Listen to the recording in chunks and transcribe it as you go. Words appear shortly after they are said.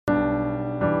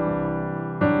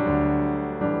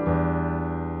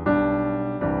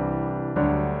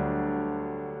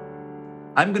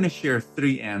I'm going to share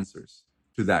 3 answers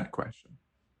to that question.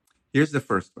 Here's the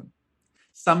first one.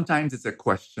 Sometimes it's a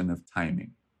question of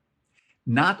timing.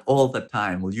 Not all the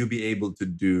time will you be able to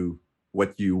do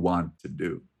what you want to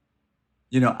do.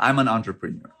 I'm an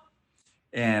entrepreneur.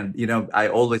 And, I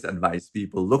always advise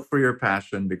people look for your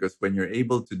passion, because when you're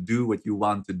able to do what you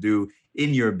want to do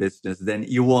in your business, then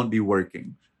you won't be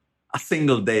working a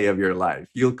single day of your life.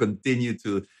 You'll continue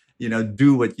to,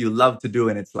 do what you love to do,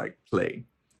 and it's like play.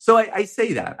 So I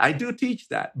say that. I do teach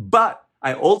that. But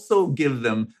I also give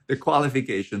them the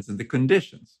qualifications and the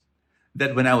conditions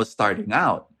that when I was starting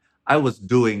out, I was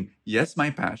doing, yes, my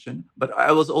passion, but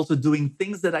I was also doing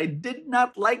things that I did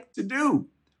not like to do.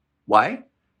 Why?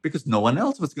 Because no one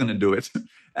else was going to do it.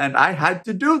 And I had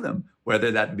to do them,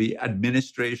 whether that be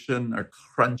administration or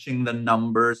crunching the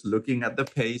numbers, looking at the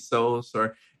pesos,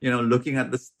 or, looking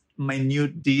at the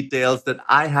minute details that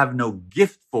I have no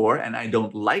gift for. And I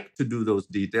don't like to do those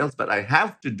details, but I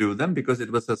have to do them because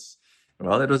it was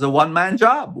a one-man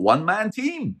job, one-man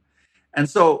team. And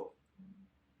so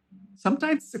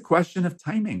sometimes it's a question of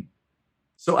timing.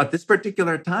 So at this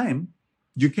particular time,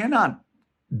 you cannot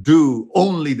do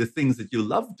only the things that you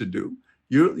love to do.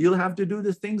 You'll have to do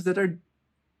the things that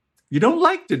you don't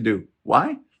like to do.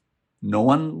 Why? No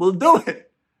one will do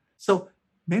it. So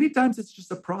many times it's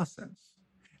just a process.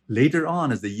 Later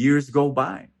on, as the years go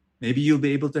by, maybe you'll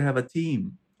be able to have a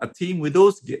team with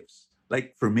those gifts.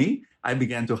 Like for me, I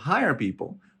began to hire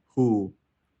people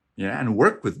and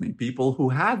work with me, people who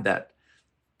had that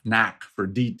knack for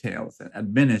details and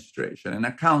administration and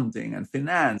accounting and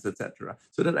finance, etc.,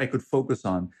 so that I could focus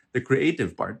on the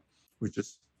creative part, which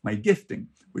is my gifting,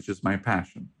 which is my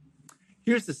passion.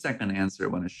 Here's the second answer I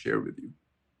want to share with you.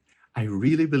 I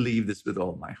really believe this with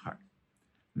all my heart,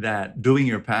 that doing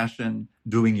your passion,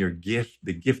 doing your gift,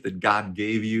 the gift that God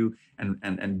gave you,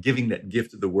 and giving that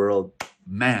gift to the world,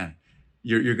 man,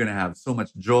 you're going to have so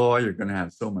much joy. You're going to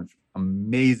have so much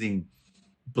amazing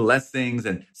blessings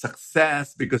and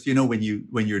success, because when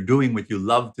you're doing what you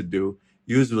love to do,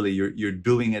 usually you're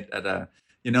doing it at a,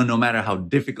 no matter how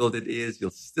difficult it is,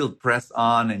 you'll still press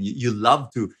on, and you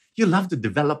love to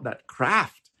develop that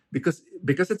craft because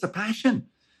it's a passion.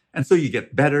 And so you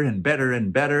get better and better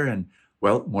and better, and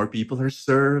well, more people are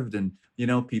served, and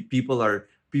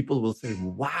people will say,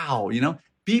 wow,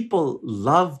 people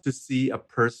love to see a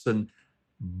person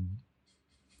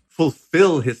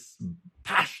fulfill his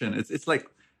passion. It's like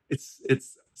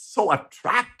it's so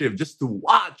attractive just to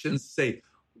watch and say,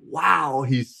 wow,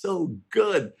 he's so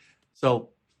good.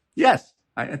 So yes,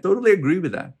 I totally agree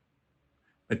with that.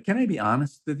 But can I be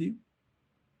honest with you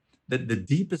that the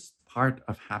deepest part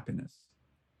of happiness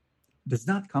does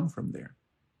not come from there?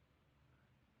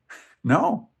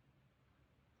 No.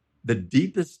 The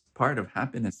deepest part of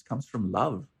happiness comes from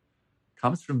love,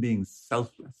 comes from being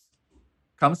selfless,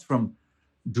 comes from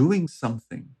doing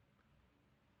something.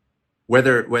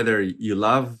 Whether you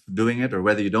love doing it or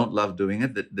whether you don't love doing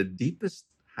it, the deepest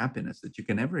happiness that you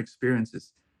can ever experience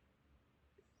is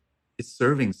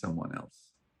serving someone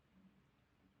else.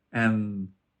 And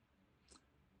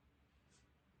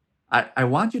I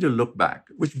want you to look back,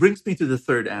 which brings me to the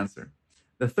third answer.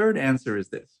 The third answer is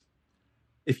this.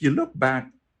 If you look back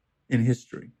in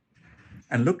history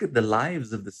and look at the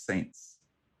lives of the saints,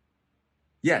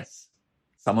 yes,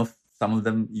 some of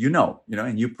them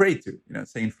and you pray to,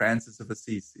 Saint Francis of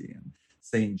Assisi and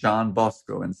Saint John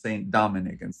Bosco and Saint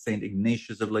Dominic and Saint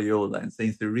Ignatius of Loyola and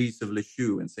Saint Therese of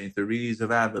Lisieux and Saint Therese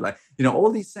of Avila,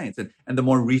 all these saints and the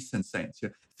more recent saints.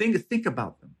 Think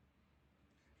about them.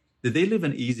 Did they live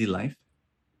an easy life?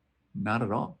 Not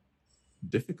at all.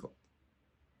 Difficult.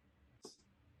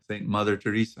 Saint Mother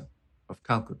Teresa of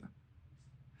Calcutta.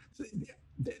 So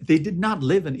they did not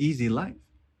live an easy life.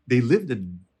 They lived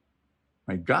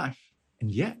my gosh, and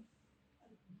yet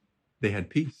they had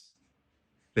peace.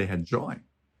 They had joy.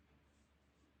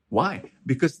 Why?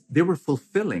 Because they were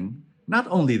fulfilling not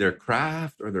only their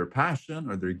craft or their passion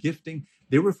or their gifting,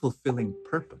 they were fulfilling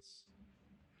purpose.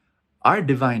 Our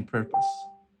divine purpose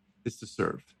is to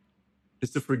serve,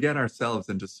 is to forget ourselves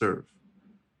and to serve.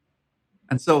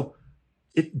 And so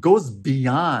it goes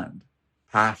beyond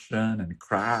passion and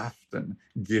craft and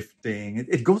gifting.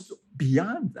 It goes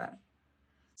beyond that.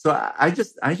 So I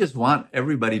just want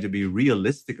everybody to be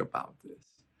realistic about this,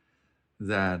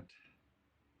 that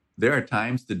there are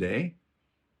times today,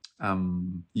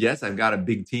 yes, I've got a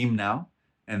big team now,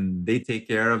 and they take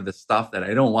care of the stuff that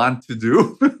I don't want to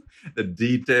do, the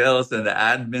details and the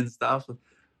admin stuff.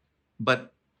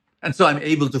 And so I'm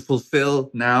able to fulfill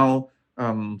now,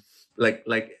 like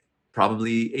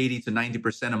probably 80 to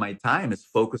 90% of my time is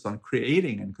focused on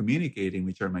creating and communicating,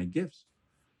 which are my gifts.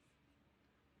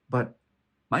 But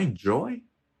My joy?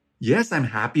 Yes, I'm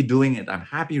happy doing it. I'm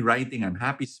happy writing. I'm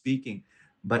happy speaking.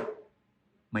 But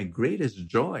my greatest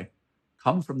joy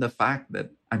comes from the fact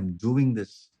that I'm doing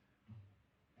this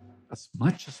as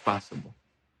much as possible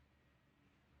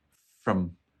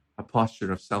from a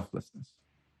posture of selflessness,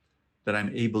 that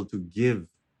I'm able to give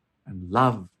and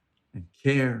love and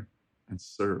care and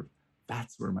serve.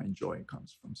 That's where my joy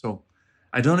comes from. So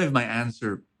I don't know if my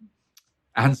answer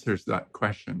answers that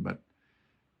question, but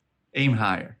aim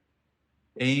higher.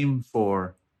 Aim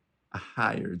for a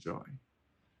higher joy.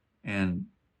 And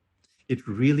it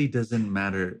really doesn't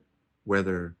matter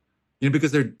whether,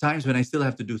 because there are times when I still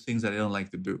have to do things that I don't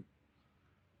like to do.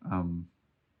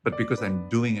 But because I'm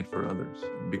doing it for others,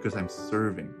 because I'm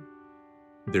serving,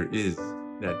 there is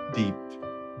that deep,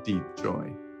 deep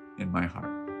joy in my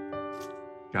heart.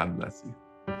 God bless you.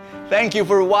 Thank you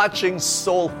for watching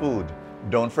Soul Food.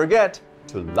 Don't forget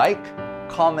to like,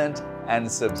 comment,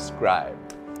 and subscribe.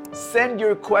 Send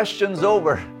your questions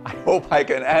over. I hope I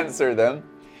can answer them.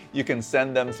 You can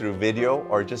send them through video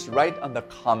or just write on the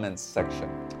comments section.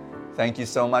 Thank you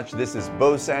so much. This is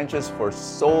Bo Sanchez for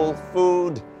Soul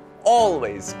Food.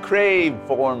 Always crave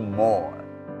for more.